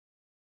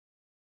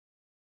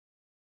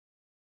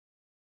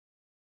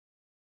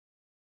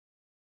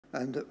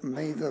and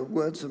may the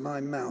words of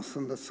my mouth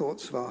and the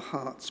thoughts of our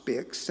hearts be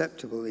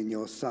acceptable in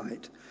your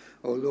sight,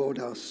 O Lord,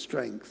 our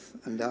strength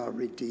and our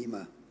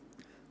Redeemer.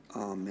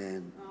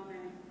 Amen.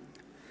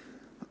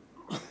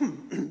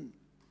 Amen.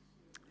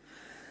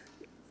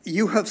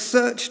 You have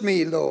searched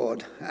me,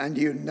 Lord, and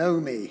you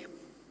know me.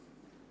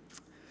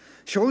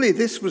 Surely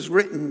this was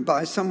written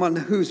by someone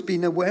who's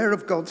been aware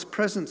of God's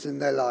presence in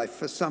their life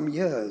for some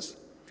years.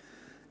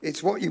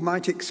 It's what you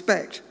might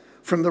expect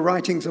from the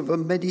writings of a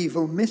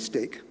medieval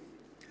mystic.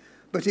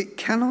 But it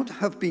cannot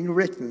have been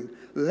written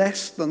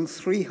less than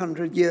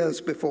 300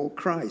 years before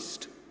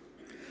Christ.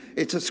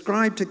 It's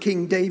ascribed to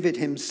King David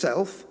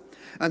himself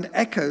and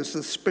echoes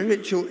the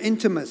spiritual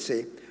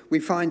intimacy we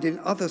find in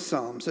other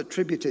psalms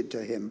attributed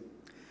to him,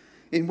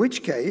 in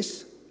which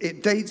case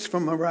it dates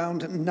from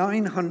around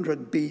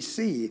 900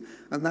 BC,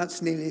 and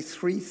that's nearly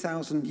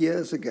 3,000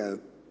 years ago.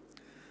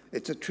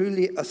 It's a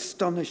truly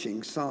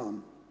astonishing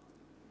psalm.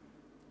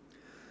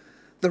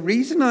 The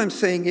reason I'm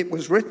saying it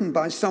was written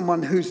by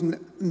someone who's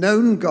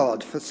known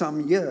God for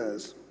some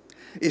years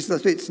is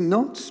that it's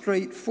not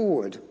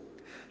straightforward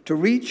to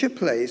reach a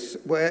place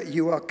where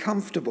you are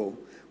comfortable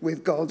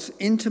with God's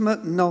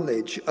intimate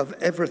knowledge of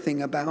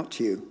everything about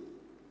you.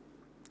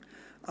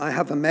 I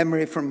have a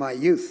memory from my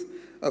youth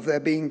of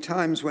there being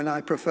times when I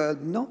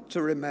preferred not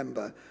to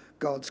remember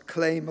God's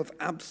claim of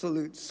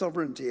absolute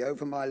sovereignty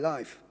over my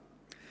life,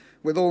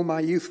 with all my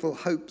youthful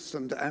hopes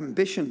and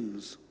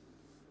ambitions.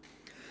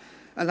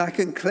 And I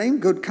can claim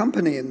good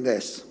company in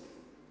this.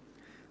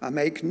 I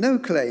make no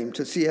claim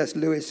to C.S.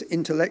 Lewis'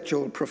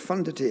 intellectual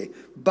profundity,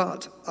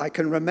 but I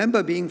can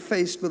remember being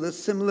faced with a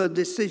similar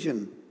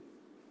decision.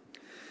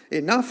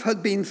 Enough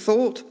had been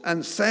thought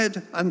and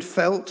said and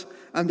felt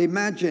and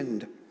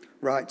imagined,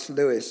 writes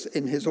Lewis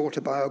in his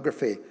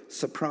autobiography,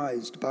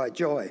 Surprised by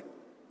Joy.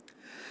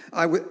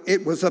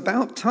 It was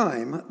about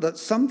time that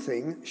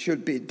something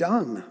should be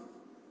done.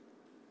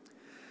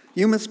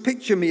 You must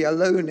picture me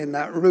alone in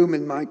that room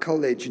in my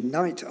college,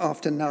 night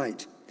after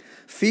night,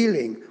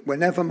 feeling,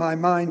 whenever my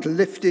mind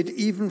lifted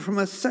even from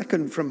a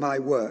second from my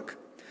work,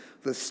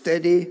 the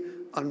steady,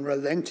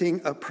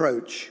 unrelenting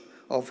approach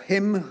of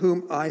him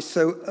whom I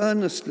so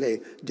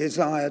earnestly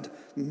desired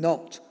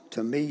not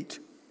to meet.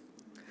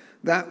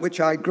 That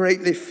which I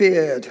greatly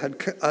feared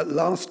had at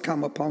last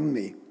come upon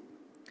me.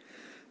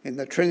 In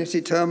the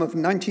Trinity term of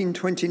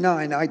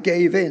 1929, I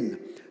gave in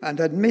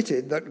and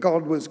admitted that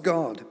God was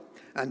God,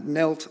 and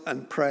knelt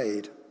and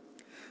prayed.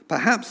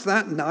 Perhaps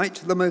that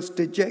night the most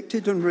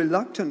dejected and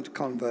reluctant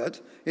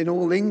convert in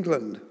all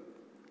England.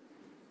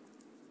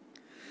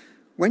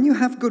 When you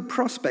have good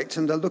prospects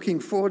and are looking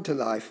forward to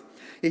life,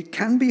 it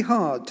can be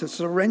hard to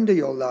surrender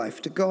your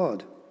life to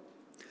God.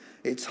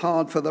 It's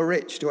hard for the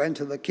rich to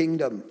enter the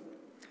kingdom.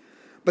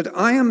 But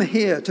I am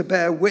here to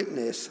bear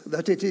witness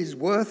that it is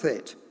worth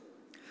it.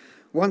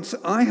 Once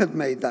I had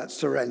made that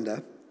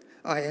surrender,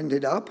 I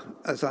ended up,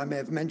 as I may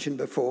have mentioned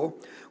before,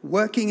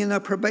 working in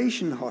a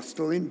probation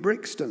hostel in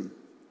Brixton.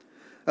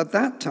 At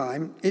that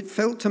time, it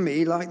felt to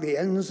me like the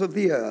ends of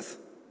the earth.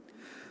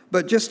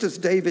 But just as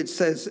David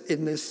says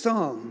in this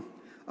psalm,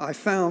 I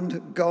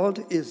found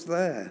God is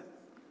there.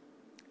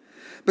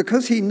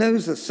 Because he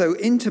knows us so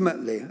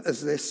intimately,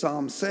 as this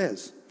psalm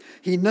says,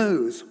 he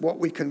knows what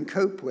we can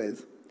cope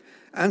with,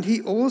 and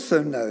he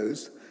also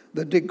knows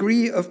the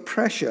degree of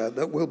pressure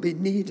that will be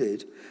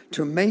needed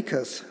to make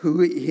us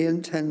who he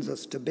intends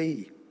us to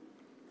be.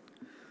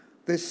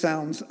 This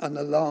sounds an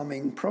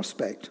alarming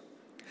prospect,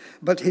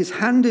 but his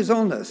hand is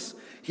on us.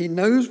 He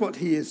knows what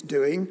he is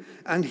doing,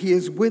 and he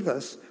is with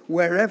us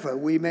wherever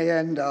we may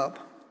end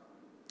up.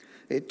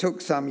 It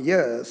took some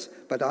years,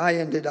 but I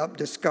ended up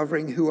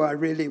discovering who I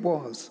really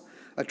was,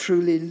 a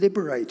truly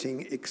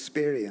liberating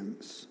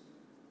experience.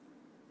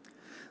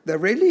 There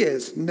really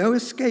is no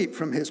escape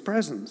from his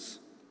presence.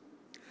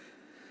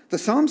 The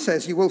psalm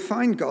says you will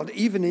find God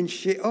even in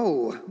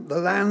Sheol, the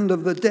land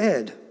of the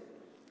dead.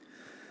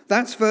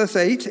 That's verse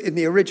 8 in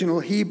the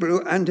original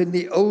Hebrew and in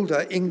the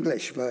older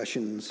English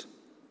versions.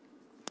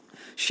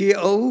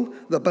 Sheol,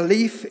 the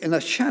belief in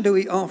a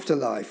shadowy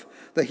afterlife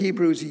the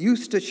Hebrews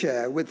used to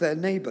share with their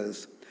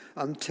neighbors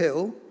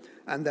until,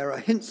 and there are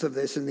hints of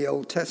this in the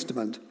Old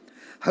Testament,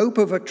 hope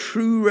of a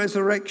true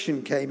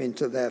resurrection came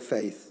into their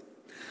faith,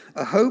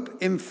 a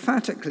hope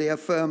emphatically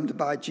affirmed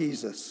by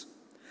Jesus.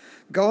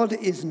 God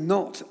is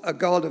not a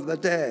God of the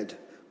dead,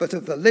 but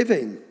of the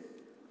living.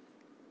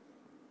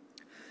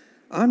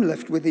 I'm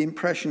left with the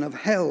impression of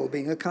hell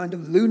being a kind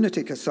of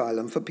lunatic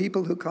asylum for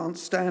people who can't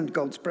stand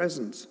God's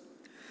presence.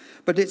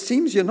 But it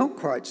seems you're not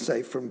quite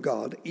safe from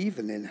God,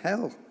 even in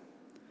hell.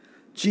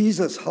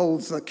 Jesus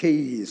holds the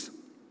keys.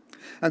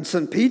 And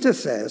St. Peter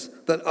says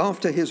that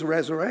after his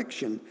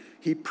resurrection,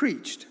 he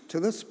preached to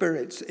the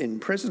spirits in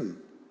prison.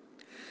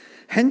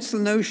 Hence the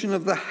notion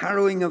of the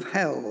harrowing of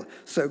hell,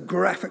 so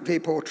graphically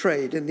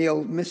portrayed in the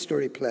old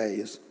mystery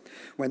plays,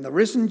 when the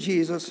risen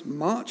Jesus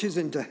marches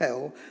into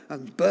hell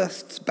and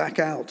bursts back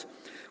out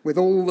with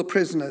all the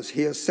prisoners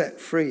he has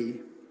set free.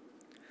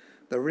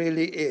 There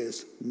really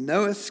is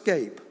no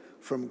escape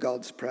from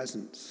God's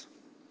presence.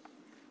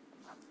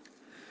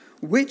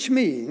 Which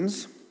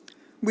means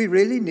We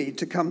really need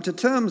to come to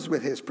terms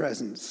with his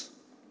presence,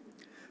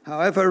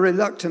 however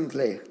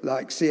reluctantly,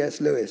 like C.S.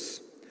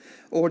 Lewis,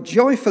 or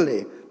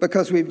joyfully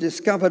because we've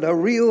discovered a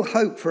real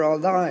hope for our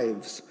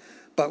lives.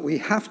 But we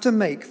have to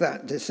make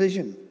that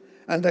decision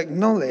and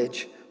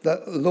acknowledge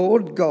the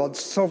Lord God's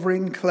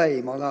sovereign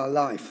claim on our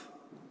life.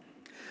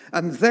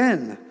 And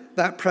then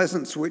that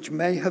presence, which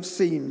may have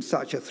seemed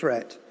such a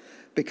threat,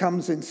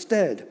 becomes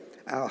instead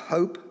our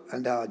hope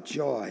and our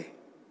joy.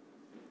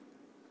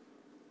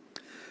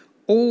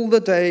 All the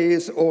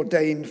days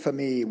ordained for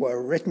me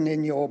were written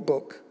in your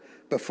book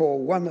before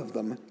one of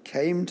them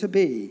came to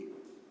be.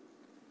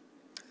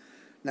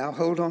 Now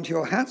hold on to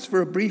your hats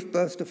for a brief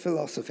burst of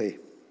philosophy.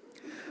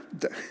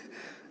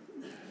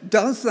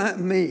 Does that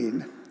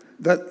mean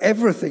that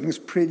everything's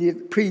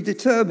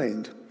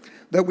predetermined,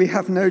 that we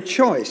have no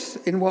choice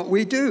in what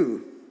we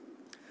do?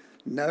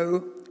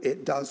 No,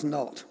 it does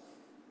not.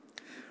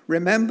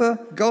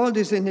 Remember, God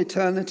is in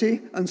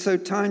eternity, and so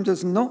time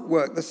does not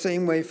work the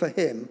same way for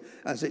him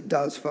as it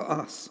does for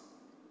us.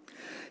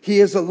 He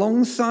is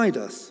alongside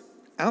us,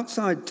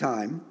 outside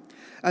time,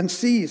 and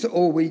sees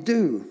all we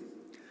do.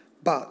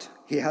 But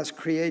he has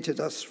created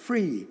us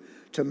free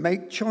to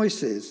make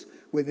choices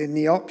within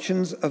the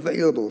options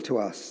available to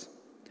us,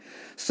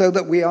 so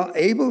that we are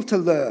able to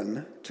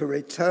learn to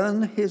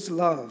return his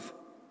love.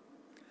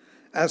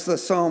 As the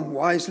psalm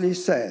wisely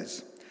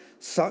says,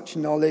 such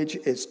knowledge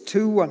is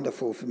too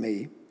wonderful for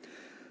me,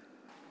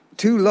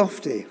 too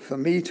lofty for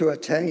me to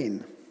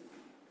attain.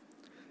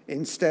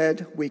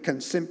 Instead, we can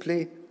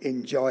simply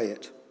enjoy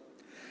it,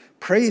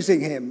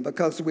 praising him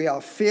because we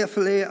are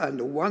fearfully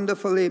and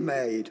wonderfully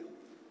made.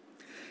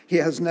 He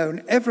has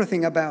known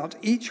everything about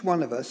each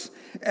one of us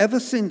ever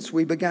since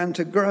we began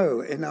to grow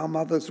in our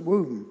mother's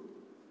womb.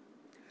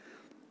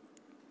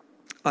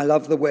 I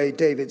love the way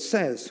David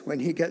says when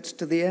he gets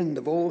to the end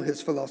of all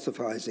his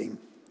philosophizing,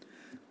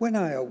 "When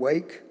I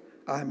awake,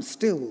 I am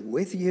still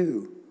with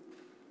you."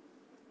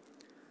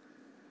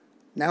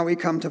 Now we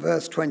come to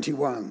verse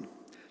 21.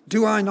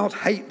 Do I not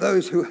hate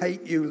those who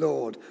hate you,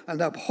 Lord,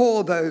 and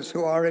abhor those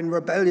who are in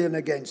rebellion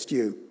against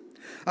you?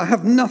 I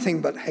have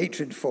nothing but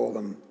hatred for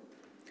them.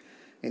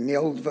 In the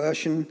old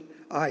version,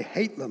 I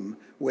hate them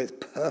with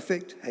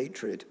perfect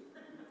hatred.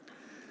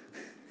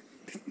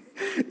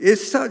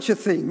 Is such a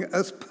thing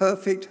as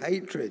perfect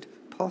hatred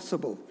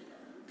possible?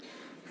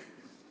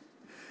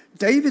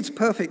 David's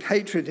perfect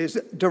hatred is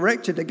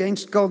directed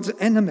against God's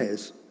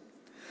enemies.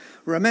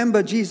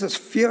 Remember Jesus'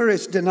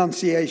 furious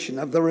denunciation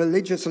of the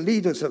religious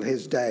leaders of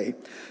his day,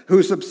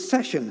 whose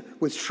obsession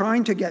with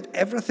trying to get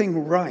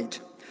everything right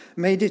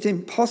made it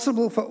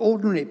impossible for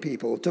ordinary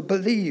people to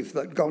believe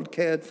that God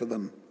cared for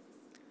them.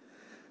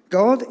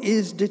 God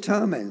is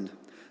determined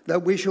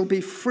that we shall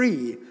be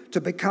free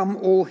to become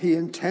all he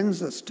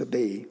intends us to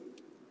be.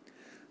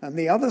 And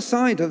the other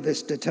side of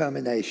this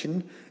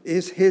determination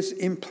is his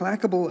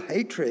implacable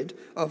hatred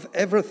of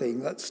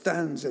everything that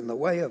stands in the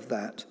way of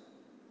that.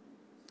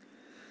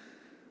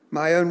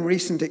 My own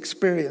recent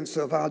experience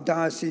of our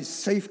diocese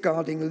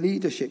safeguarding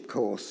leadership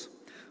course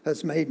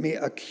has made me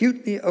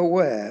acutely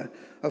aware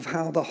of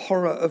how the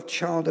horror of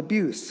child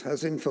abuse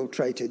has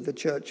infiltrated the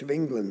Church of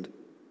England.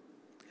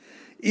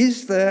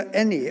 Is there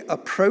any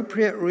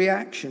appropriate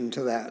reaction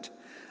to that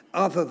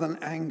other than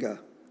anger,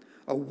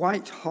 a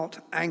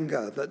white-hot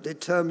anger that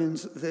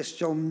determines this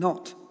shall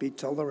not be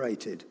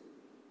tolerated?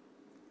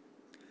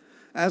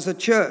 As a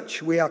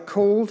church, we are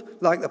called,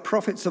 like the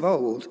prophets of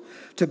old,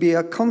 to be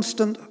a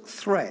constant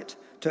threat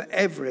to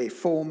every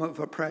form of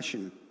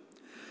oppression,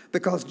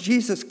 because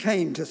Jesus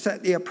came to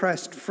set the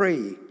oppressed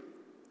free.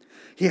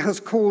 He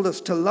has called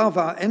us to love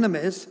our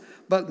enemies,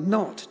 but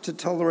not to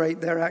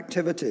tolerate their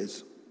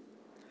activities.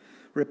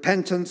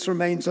 Repentance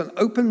remains an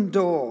open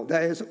door.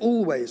 There is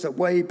always a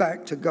way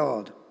back to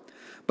God.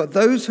 But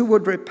those who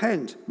would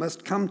repent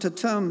must come to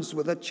terms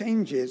with the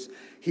changes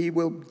he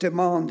will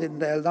demand in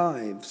their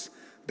lives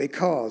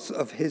because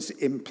of his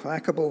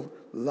implacable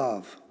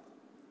love.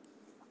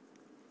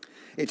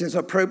 It is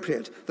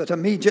appropriate that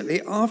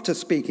immediately after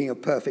speaking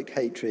of perfect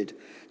hatred,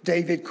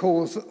 David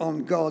calls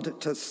on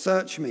God to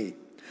search me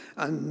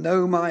and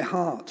know my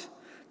heart,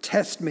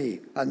 test me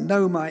and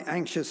know my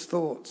anxious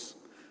thoughts.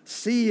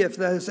 See if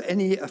there's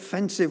any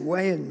offensive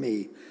way in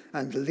me,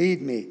 and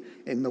lead me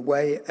in the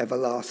way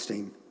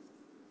everlasting.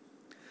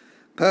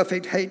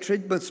 Perfect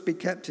hatred must be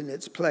kept in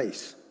its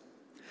place,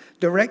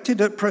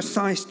 directed at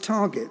precise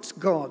targets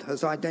God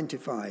has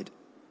identified.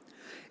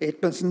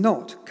 It must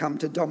not come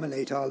to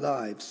dominate our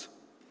lives.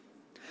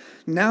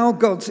 Now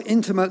God's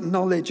intimate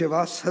knowledge of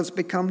us has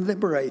become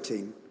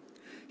liberating.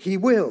 He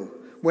will,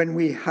 when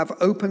we have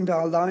opened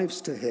our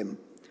lives to him,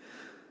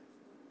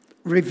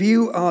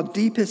 review our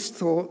deepest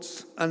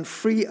thoughts and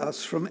free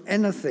us from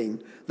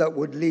anything that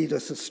would lead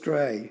us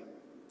astray.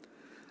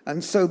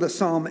 And so the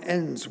psalm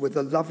ends with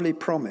the lovely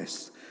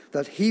promise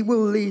that he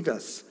will lead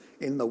us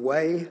in the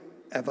way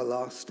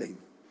everlasting.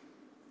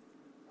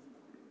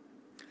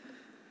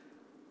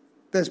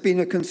 There's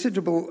been a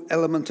considerable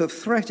element of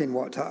threat in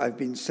what I've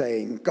been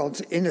saying,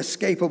 God's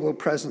inescapable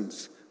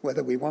presence,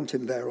 whether we want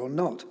him there or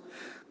not.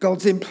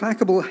 God's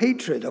implacable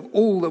hatred of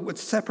all that would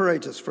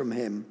separate us from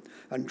him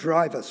and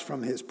drive us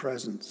from his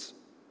presence.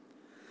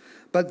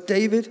 But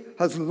David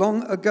has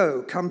long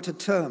ago come to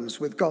terms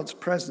with God's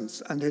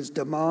presence and his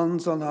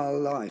demands on our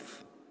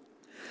life.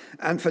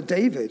 And for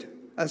David,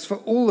 as for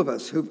all of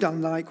us who've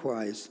done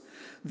likewise,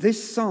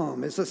 this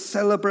psalm is a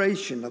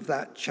celebration of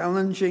that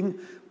challenging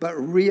but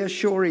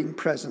reassuring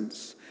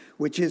presence,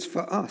 which is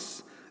for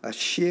us a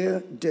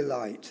sheer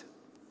delight.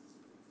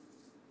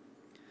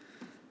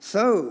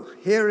 So,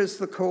 here is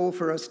the call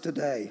for us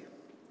today.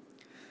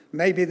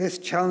 Maybe this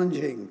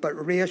challenging but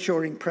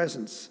reassuring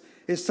presence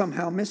is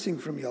somehow missing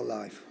from your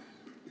life.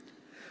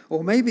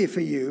 Or maybe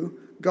for you,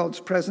 God's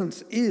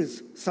presence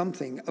is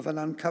something of an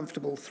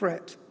uncomfortable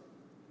threat.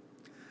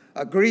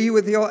 Agree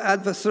with your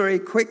adversary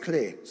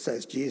quickly,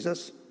 says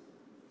Jesus.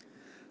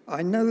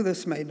 I know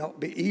this may not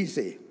be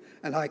easy,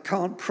 and I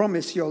can't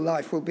promise your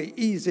life will be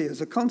easy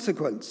as a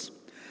consequence,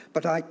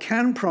 but I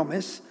can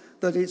promise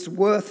that it's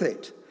worth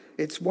it.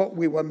 It's what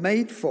we were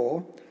made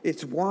for.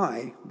 It's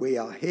why we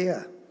are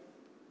here.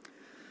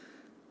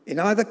 In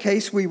either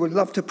case, we would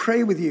love to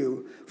pray with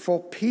you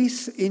for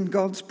peace in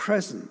God's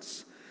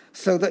presence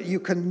so that you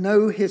can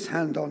know his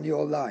hand on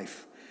your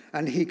life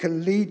and he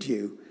can lead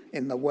you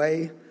in the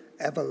way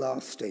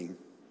everlasting.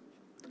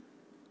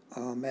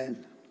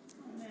 Amen.